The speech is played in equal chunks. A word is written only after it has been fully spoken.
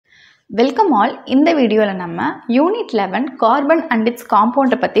Welcome all. இந்த வீடியோல நம்ம unit 11 carbon and it's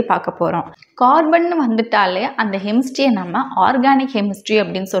compound பத்தி பார்க்க போறோம். கார்பன் வந்துட்டாலே அந்த கெமிஸ்ட்ரியை நம்ம ஆர்கானிக் கெமிஸ்ட்ரி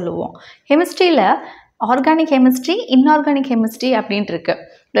அப்படினு சொல்லுவோம். கெமிஸ்ட்ரியில ஆர்கானிக் கெமிஸ்ட்ரி, இன்ஆர்கானிக் கெமிஸ்ட்ரி அப்படினு இருக்கு.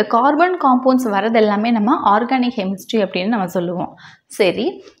 இந்த கார்பன் காம்பவுண்ட்ஸ் வரது எல்லாமே நம்ம ஆர்கானிக் கெமிஸ்ட்ரி அப்படினு நம்ம சொல்லுவோம். சரி,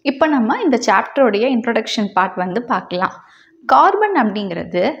 இப்போ நம்ம இந்த சாப்டரோட இன்ட்ரோடக்ஷன் பார்ட் வந்து பார்க்கலாம். கார்பன்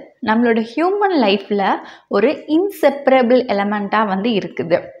அப்படிங்கிறது நம்மளோட ஹியூமன் லைஃப்ல ஒரு இன்செப்பரபிள் எலிமெண்டா வந்து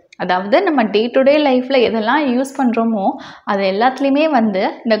இருக்குது. அதாவது நம்ம டே டு டே லைஃப்பில் எதெல்லாம் யூஸ் பண்ணுறோமோ அது எல்லாத்துலேயுமே வந்து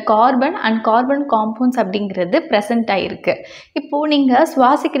இந்த கார்பன் அண்ட் கார்பன் காம்பவுண்ட்ஸ் அப்படிங்கிறது ப்ரெசென்ட் ஆகிருக்கு. இப்போது நீங்கள்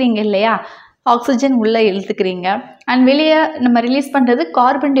சுவாசிக்கிறீங்க இல்லையா, ஆக்சிஜன் உள்ளே இழுத்துக்கிறீங்க அண்ட் வெளியே நம்ம ரிலீஸ் பண்ணுறது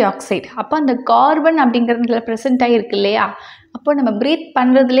கார்பன் டை ஆக்சைடு. அப்போ அந்த கார்பன் அப்படிங்கிறதுல ப்ரெசென்ட் ஆகிருக்கு இல்லையா, அப்போ நம்ம ப்ரீத்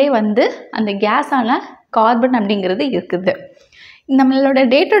பண்ணுறதுலே வந்து அந்த கேஸான கார்பன் அப்படிங்கிறது இருக்குது. நம்மளோட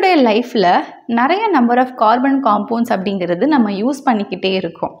டே டு டே லைஃப்பில் நிறைய நம்பர் ஆஃப் கார்பன் காம்பவுண்ட்ஸ் அப்படிங்கிறது நம்ம யூஸ் பண்ணிக்கிட்டே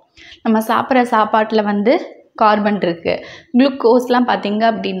இருக்கோம். நம்ம சாப்பிட்ற சாப்பாட்டில் வந்து கார்பன் இருக்குது. குளுக்கோஸ்லாம் பார்த்திங்க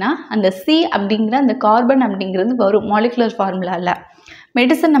அப்படின்னா அந்த சி அப்படிங்கிற அந்த கார்பன் அப்படிங்கிறது வரும் மாலிகுலர் ஃபார்முலாவில்.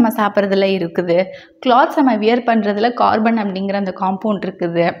 மெடிசன் நம்ம சாப்பிட்றதுல இருக்குது. கிளாத்ஸ் நம்ம வியர் பண்ணுறதுல கார்பன் அப்படிங்கிற அந்த காம்பவுண்ட்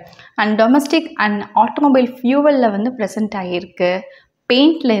இருக்குது. அண்ட் டொமஸ்டிக் அண்ட் ஆட்டோமொபைல் ஃபியூவலில் வந்து ப்ரெசென்ட் ஆகியிருக்கு.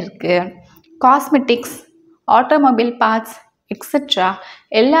 பெயிண்டில் இருக்குது. காஸ்மெட்டிக்ஸ், ஆட்டோமொபைல் பார்ட்ஸ் எக்ஸெட்ரா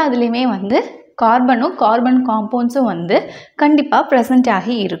எல்லா இதுலேயுமே வந்து கார்பனும் கார்பன் காம்பவுண்ட்ஸும் வந்து கண்டிப்பாக ப்ரெசென்ட்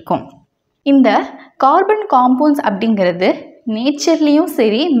ஆகி இருக்கும். இந்த கார்பன் காம்பவுண்ட்ஸ் அப்படிங்கிறது நேச்சர்லேயும்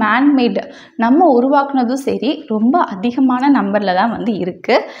சரி, மேன்மேடு நம்ம உருவாக்குனதும் சரி, ரொம்ப அதிகமான நம்பரில் தான் வந்து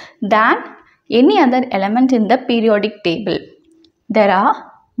இருக்குது தேன் any other element in the periodic table. There are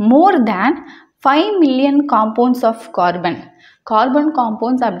more than 5 million compounds of carbon. Carbon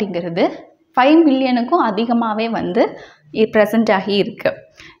compounds அப்படிங்கிறது 5 மில்லியனுக்கும் அதிகமாகவே வந்து ப்ரெசென்ட் ஆகி இருக்குது.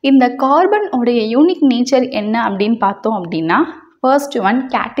 இந்த கார்பன் உடைய யூனிக் நேச்சர் என்ன அப்படின்னு பார்த்தோம் அப்படின்னா, ஃபர்ஸ்ட் ஒன்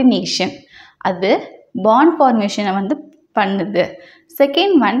கேட்டினேஷன், அது பாண்ட் ஃபார்மேஷனை வந்து பண்ணுது.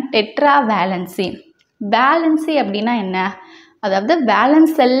 Second one டெட்ராவேலன்சி. வேலன்சி அப்படின்னா என்ன, அதாவது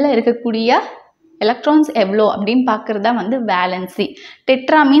வேலன்ஸ் செல்லில் இருக்கக்கூடிய எலக்ட்ரான்ஸ் எவ்வளோ அப்படின்னு பார்க்குறது தான் வந்து வேலன்சி.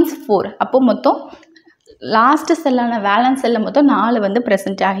 டெட்ரா மீன்ஸ் 4, அப்போ மொத்தம் லாஸ்ட்டு செல்லான வேலன்ஸ் செல்லில் மொத்தம் 4 வந்து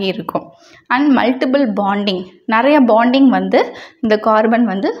ப்ரெசென்ட் ஆகி இருக்கும். அண்ட் மல்டிபிள் பாண்டிங், நிறைய பாண்டிங் வந்து இந்த கார்பன்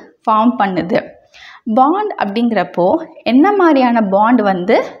வந்து ஃபார்ம் பண்ணுது. பாண்ட் அப்படிங்கிறப்போ என்ன மாதிரியான பாண்ட்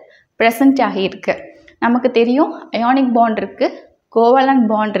வந்து ப்ரெசென்ட் ஆகியிருக்கு நமக்கு தெரியும். அயானிக் பாண்ட் இருக்குது, கோவலன்ட்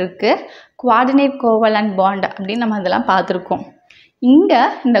பாண்ட் இருக்குது, குவார்டினேட் கோவலன்ட் பாண்ட் அப்படின்னு நம்ம அதெல்லாம் பார்த்துருக்கோம். இங்கே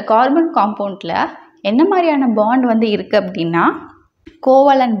இந்த கார்பன் காம்பவுண்டில் என்ன மாதிரியான பாண்ட் வந்து இருக்குது அப்படின்னா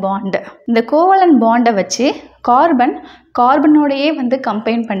கோவலன்ட் பாண்டு. இந்த கோவலன்ட் பாண்டை வச்சு கார்பனோடையே வந்து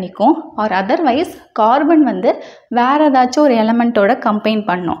கம்பைன் பண்ணிக்கும். ஆர் அதர்வைஸ் கார்பன் வந்து வேறு ஏதாச்சும் ஒரு எலமெண்ட்டோட கம்பைன்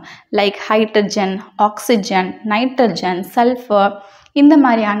பண்ணும். Like hydrogen, oxygen, nitrogen, sulphur, இந்த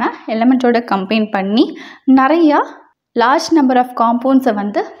மாதிரியான எலமெண்ட்டோட கம்பைன் பண்ணி நிறையா லார்ஜ் நம்பர் ஆஃப் காம்பவுண்ட்ஸை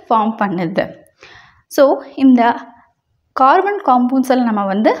வந்து ஃபார்ம் பண்ணுது. ஸோ இந்த கார்பன் காம்பவுண்ட்ஸில் நம்ம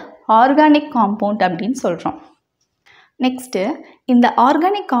வந்து ஆர்கானிக் காம்பவுண்ட் அப்படின்னு சொல்கிறோம். நெக்ஸ்ட்டு இந்த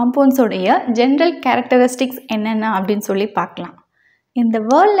ஆர்கானிக் காம்பவுண்ட்ஸோடைய ஜென்ரல் கேரக்டரிஸ்டிக்ஸ் என்னென்ன அப்படின்னு சொல்லி பார்க்கலாம். இந்த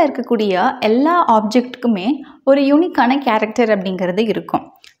வேர்ல்டில் இருக்கக்கூடிய எல்லா ஆப்ஜெக்ட்டுக்குமே ஒரு யூனிக்கான கேரக்டர் அப்படிங்கிறது இருக்கும்.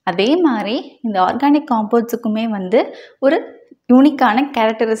 அதே மாதிரி இந்த ஆர்கானிக் காம்பவுண்ட்ஸுக்குமே வந்து ஒரு யூனிக்கான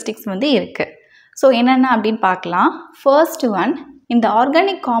கேரக்டரிஸ்டிக்ஸ் வந்து இருக்குது. ஸோ என்னென்ன அப்படின்னு பார்க்கலாம். ஃபர்ஸ்ட் ஒன், இந்த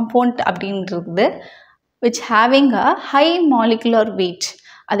ஆர்கானிக் காம்பவுண்ட் அப்படின்றது which having a high molecular wait.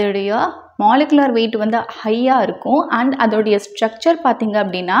 அதோடைய மாலிகுலர் வெயிட் வந்து ஹையாக இருக்கும். அண்ட் அதோடைய ஸ்ட்ரக்சர் பார்த்திங்க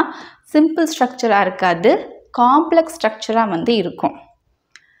அப்படின்னா சிம்பிள் ஸ்ட்ரக்சராக இருக்காது, காம்ப்ளெக்ஸ் ஸ்ட்ரக்சராக வந்து இருக்கும்.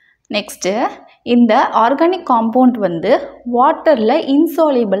 நெக்ஸ்ட்டு இந்த ஆர்கானிக் காம்பவுண்ட் வந்து வாட்டரில்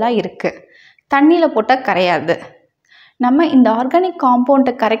இன்சாலிபிளாக இருக்குது, தண்ணியில் போட்டால் கரையாது. நம்ம இந்த ஆர்கானிக்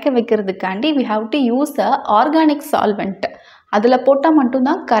காம்பவுண்டை கரைக்க வைக்கிறதுக்காண்டி we have to use a organic solvent. அதில் போட்டால்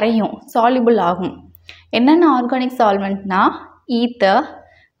மட்டும்தான் கரையும், சாலிபிள் ஆகும். என்னென்ன organic சால்வெண்ட்னா ether,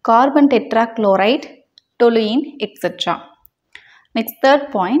 carbon tetrachloride, toluene, etc. Next, third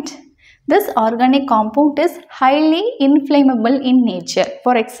point, this organic compound is highly inflammable in nature.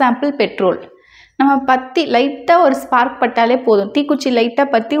 For example, petrol. நம்ம பற்றி லைட்டாக ஒரு ஸ்பார்க் பட்டாலே போதும், தீக்குச்சி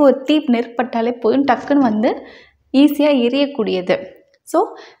லைட்டாக பற்றி ஒரு தீப் நெருப்பட்டாலே போதும், டக்குன்னு வந்து ஈஸியாக எரியக்கூடியது. So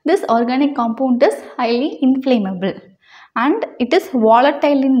this organic compound is highly inflammable and it is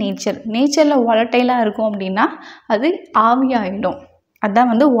volatile in nature. நேச்சரில் வாலட்டைலாக இருக்கும் அப்படின்னா அது ஆவியாகிடும், அதுதான்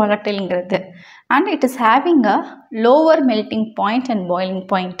வந்து வாலட்டைல்ங்கிறது. And it is having a lower melting point and boiling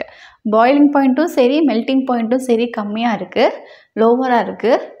point. Boiling பாயிண்ட்டும் சரி, மெல்ட்டிங் பாயிண்ட்டும் சரி கம்மியாக இருக்குது, லோவராக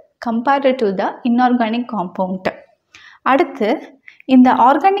இருக்குது compared to the inorganic compound. அடுத்து இந்த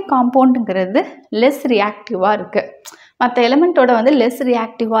ஆர்கானிக் காம்பவுண்டுங்கிறது லெஸ் ரியாக்டிவாக இருக்குது. மற்ற எலிமெண்ட்டோட வந்து லெஸ்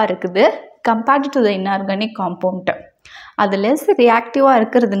ரியாக்டிவாக இருக்குது compared to the inorganic compound. அது லெஸ் ரியாக்டிவாக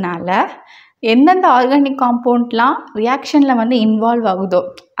இருக்கிறதுனால எந்தெந்த ஆர்கானிக் காம்பவுண்ட்லாம் ரியாக்ஷனில் வந்து இன்வால்வ் ஆகுதோ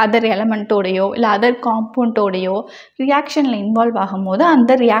அதர் எலமெண்ட்டோடையோ இல்லை அதர் காம்பவுண்டோடையோ ரியாக்ஷனில் இன்வால்வ் ஆகும்போது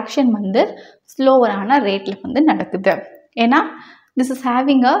அந்த ரியாக்ஷன் வந்து ஸ்லோவரான ரேட்டில் வந்து நடக்குது. ஏன்னா this is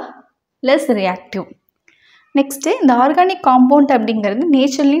having a less reactive. Next இந்த ஆர்கானிக் காம்பவுண்ட் அப்படிங்கிறது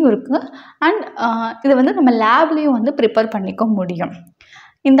நேச்சர்லேயும் இருக்குது அண்ட் இதை வந்து நம்ம லேப்லேயும் வந்து ப்ரிப்பேர் பண்ணிக்க முடியும்.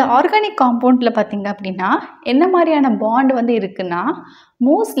 இந்த ஆர்கானிக் காம்பவுண்டில் பார்த்திங்க அப்படின்னா என்ன மாதிரியான பாண்ட் வந்து இருக்குன்னா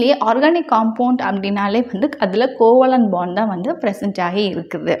மோஸ்ட்லி ஆர்கானிக் காம்பவுண்ட் அப்படின்னாலே வந்து அதில் கோவலன் பாண்ட் தான் வந்து ப்ரெசென்ட் ஆகி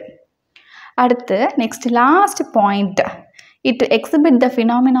இருக்குது. அடுத்து next last point, it exhibit the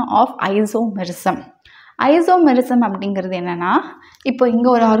phenomena of isomerism. Isomerism அப்படிங்கிறது என்னென்னா இப்போ இங்கே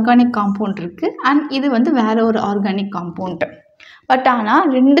ஒரு ஆர்கானிக் காம்பவுண்ட் இருக்குது அண்ட் இது வந்து வேறு ஒரு ஆர்கானிக் காம்பவுண்ட். பட் ஆனால்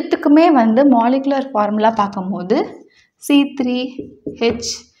ரெண்டுத்துக்குமே வந்து மாலிகுலர் ஃபார்முலா பார்க்கும்போது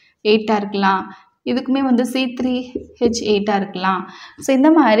C3H8 இருக்கலாம், இதுக்குமே வந்து C3H8 இருக்கலாம். ஸோ இந்த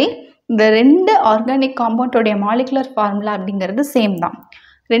மாதிரி இந்த ரெண்டு ஆர்கானிக் காம்பவுண்டோடைய மாலிகுலர் ஃபார்முலா அப்படிங்கிறது சேம் தான்.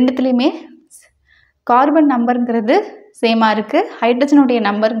 ரெண்டுத்துலேயுமே கார்பன் நம்பருங்கிறது சேமாக இருக்குது, ஹைட்ரஜனுடைய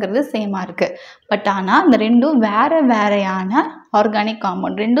நம்பருங்கிறது சேமாக இருக்குது. பட் ஆனால் இந்த ரெண்டும் வேறு வேறையான ஆர்கானிக்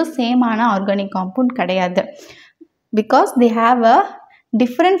காம்பவுண்ட், ரெண்டும் சேமான ஆர்கானிக் காம்பவுண்ட் கிடையாது. Because they have a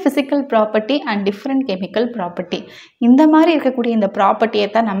different physical property and different chemical property. இந்த மாதிரி இருக்கக்கூடிய இந்த ப்ராப்பர்ட்டியை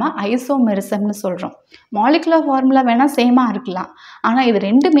தான் நம்ம ஐசோமெரிசம்னு சொல்கிறோம். மாலிகுலர் ஃபார்முலா வேணால் சேமாக இருக்கலாம், ஆனால் இது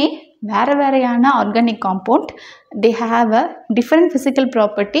ரெண்டுமே வேறு வேறையான organic compound. They have a different physical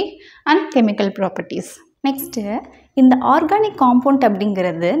property and chemical properties. Next இந்த ஆர்கானிக் காம்பவுண்ட்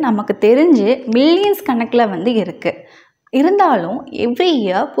அப்படிங்கிறது நமக்கு தெரிஞ்சு மில்லியன்ஸ் கணக்கில் வந்து இருக்குது. இருந்தாலும் எவ்ரி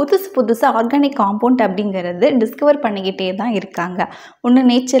இயர் புதுசாக ஆர்கானிக் காம்பவுண்ட் அப்படிங்கிறது டிஸ்கவர் பண்ணிக்கிட்டே தான் இருக்காங்க. ஒன்று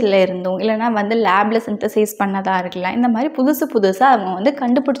நேச்சரில் இருந்தும் இல்லைனா வந்து லேபில் சிந்தசைஸ் பண்ணதாக இருக்கலாம். இந்த மாதிரி புதுசாக அவங்க வந்து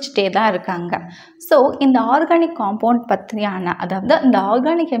கண்டுபிடிச்சிட்டே தான் இருக்காங்க. ஸோ இந்த ஆர்கானிக் காம்பவுண்ட் பற்றியான அதாவது இந்த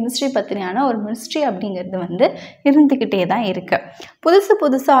ஆர்கானிக் கெமிஸ்ட்ரி பற்றியான ஒரு மிஸ்ட்ரி அப்படிங்கிறது வந்து இருந்துக்கிட்டே தான் இருக்குது.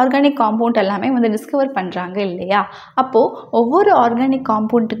 புதுசாக ஆர்கானிக் காம்பவுண்ட் எல்லாமே வந்து டிஸ்கவர் பண்ணுறாங்க இல்லையா? அப்போது ஒவ்வொரு ஆர்கானிக்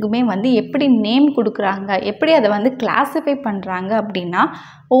காம்பவுண்டுக்குமே வந்து எப்படி நேம் கொடுக்குறாங்க, எப்படி அதை வந்து கிளாஸிஃபை பண்ணுறாங்க அப்படின்னா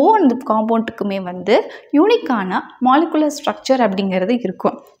ஒவ்வொரு காம்பவுண்டுக்குமே வந்து யூனிக்கான மாலிகுலர் ஸ்ட்ரக்சர் அப்படிங்கிறது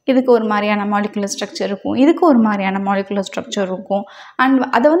இருக்கும். இதுக்கு ஒரு மாதிரியான மாலிகுலர் ஸ்ட்ரக்சர் இருக்கும், இதுக்கு ஒரு மாதிரியான மாலிகுலர் ஸ்ட்ரக்சர் இருக்கும். அண்ட்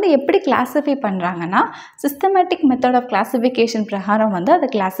அதை வந்து எப்படி கிளாஸிஃபை பண்ணுறாங்கன்னா சிஸ்டமேட்டிக் மெத்தட் ஆஃப் கிளாஸிஃபிகேஷன் பிரகாரம் வந்து அதை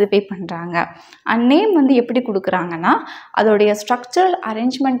கிளாஸிஃபை பண்ணுறாங்க. அண்ட் நேம் வந்து எப்படி கொடுக்குறாங்கன்னா அதோடைய ஸ்ட்ரக்சரல்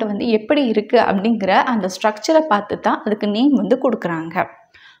அரேஞ்ச்மெண்ட் வந்து எப்படி இருக்குது அப்படிங்கிற அந்த ஸ்ட்ரக்சரை பார்த்து தான் அதுக்கு நேம் வந்து கொடுக்குறாங்க.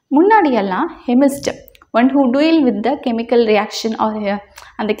 முன்னாடியெல்லாம் chemist one who deal with the chemical reaction R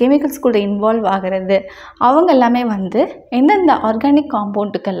அந்த கெமிக்கல்ஸ் கூட இன்வால்வ் ஆகிறது அவங்க எல்லாமே வந்து எந்தெந்த ஆர்கானிக்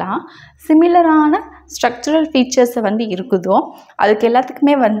காம்பவுண்டுக்கெல்லாம் சிமிலரான ஸ்ட்ரக்சரல் ஃபீச்சர்ஸை வந்து இருக்குதோ அதுக்கு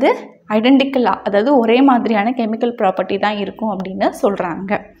எல்லாத்துக்குமே வந்து ஐடென்டிக்கலாக அதாவது ஒரே மாதிரியான கெமிக்கல் ப்ராப்பர்ட்டி தான் இருக்கும் அப்படின்னு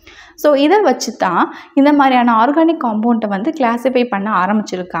சொல்கிறாங்க. ஸோ இதை வச்சு தான் இந்த மாதிரியான ஆர்கானிக் காம்பவுண்டை வந்து கிளாஸிஃபை பண்ண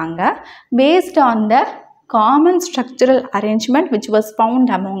ஆரம்பிச்சிருக்காங்க based on the common structural arrangement which was found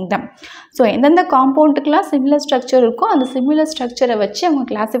among them. So எந்தெந்த காம்பவுண்டுக்கெலாம் சிமிலர் ஸ்ட்ரக்சர் இருக்கோ அந்த சிமிலர் ஸ்ட்ரக்சரை வச்சு அவங்க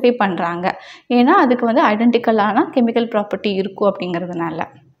கிளாஸிஃபை பண்ணுறாங்க. ஏன்னா அதுக்கு வந்து ஐடென்டிக்கலான கெமிக்கல் ப்ராப்பர்ட்டி இருக்கும் அப்படிங்கிறதுனால.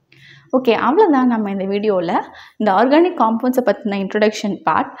 ஓகே, அவ்வளோதான் நம்ம இந்த வீடியோவில் இந்த ஆர்கானிக் காம்பவுண்ட்ஸை பற்றின இன்ட்ரொடக்ஷன்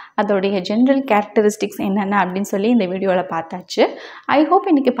பார்ட் அதோடைய ஜென்ரல் கேரக்டரிஸ்டிக்ஸ் என்னென்ன அப்படின்னு சொல்லி இந்த வீடியோவில் பார்த்தாச்சு. ஐ ஹோப்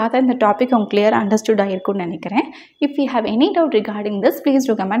இன்றைக்கி பார்த்தா இந்த டாபிக் உங்களுக்கு கிளியராக அண்டர்ஸ்டுட் ஆகிருக்கும்னு நினைக்கிறேன். If you have any doubt regarding this please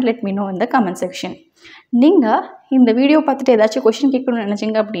to comment let me no in the comment section. நீங்கள் இந்த வீடியோ பார்த்துட்டு ஏதாச்சும் கொஷின் கேட்கணும்னு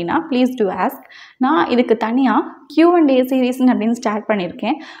நினச்சிங்க அப்படின்னா ப்ளீஸ் டூ ஆஸ்க். நான் இதுக்கு தனியாக Q&A சீரீஸ்ன்னு அப்படின்னு ஸ்டார்ட்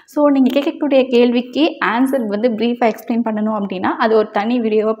பண்ணியிருக்கேன். ஸோ நீங்கள் கேட்கக்கூடிய கேள்விக்கு ஆன்சர் வந்து ப்ரீஃபாக எக்ஸ்பிளைன் பண்ணணும் அப்படின்னா அது ஒரு தனி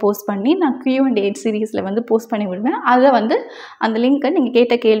வீடியோவை போஸ்ட் பண்ணி நான் Q&A சீரீஸில் வந்து போஸ்ட் பண்ணி விடுவேன். அதை வந்து அந்த லிங்க்கை நீங்கள்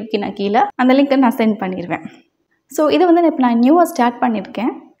கேட்ட கேள்விக்கு நான் கீழே அந்த லிங்க்கை நான் சென்ட் பண்ணிடுவேன். ஸோ இதை வந்து இப்போ நான் நியூவாக ஸ்டார்ட்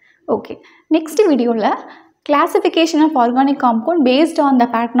பண்ணியிருக்கேன். ஓகே, நெக்ஸ்ட் வீடியோவில் classification of organic compound based on the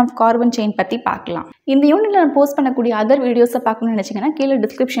pattern of carbon chain பற்றி பார்க்கலாம். இந்த யூனிட்டில் நான் போஸ்ட் பண்ணக்கூடிய அதர் வீடியோஸை பார்க்கணும்னு நினச்சிங்கன்னா கீழே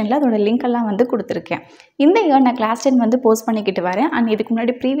டிஸ்கிரிப்ஷனில் அதோட லிங்க் எல்லாம் வந்து கொடுத்துருக்கேன். இந்த இயர் நான் கிளாஸ் 10 வந்து போஸ்ட் பண்ணிக்கிட்டு வரேன். அண்ட் இதுக்கு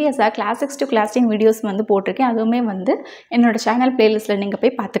முன்னாடி ப்ரீவியஸாக கிளாஸ் 6 to கிளாஸ் 10 வீடியோஸ் வந்து போட்டிருக்கேன். அதுவுமே வந்து என்னோட சேனல் பிளேலிஸ்ட்டில் நீங்கள்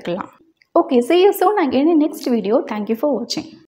போய் பார்த்துக்கலாம். Okay, see you soon again in next video. Thank you for watching.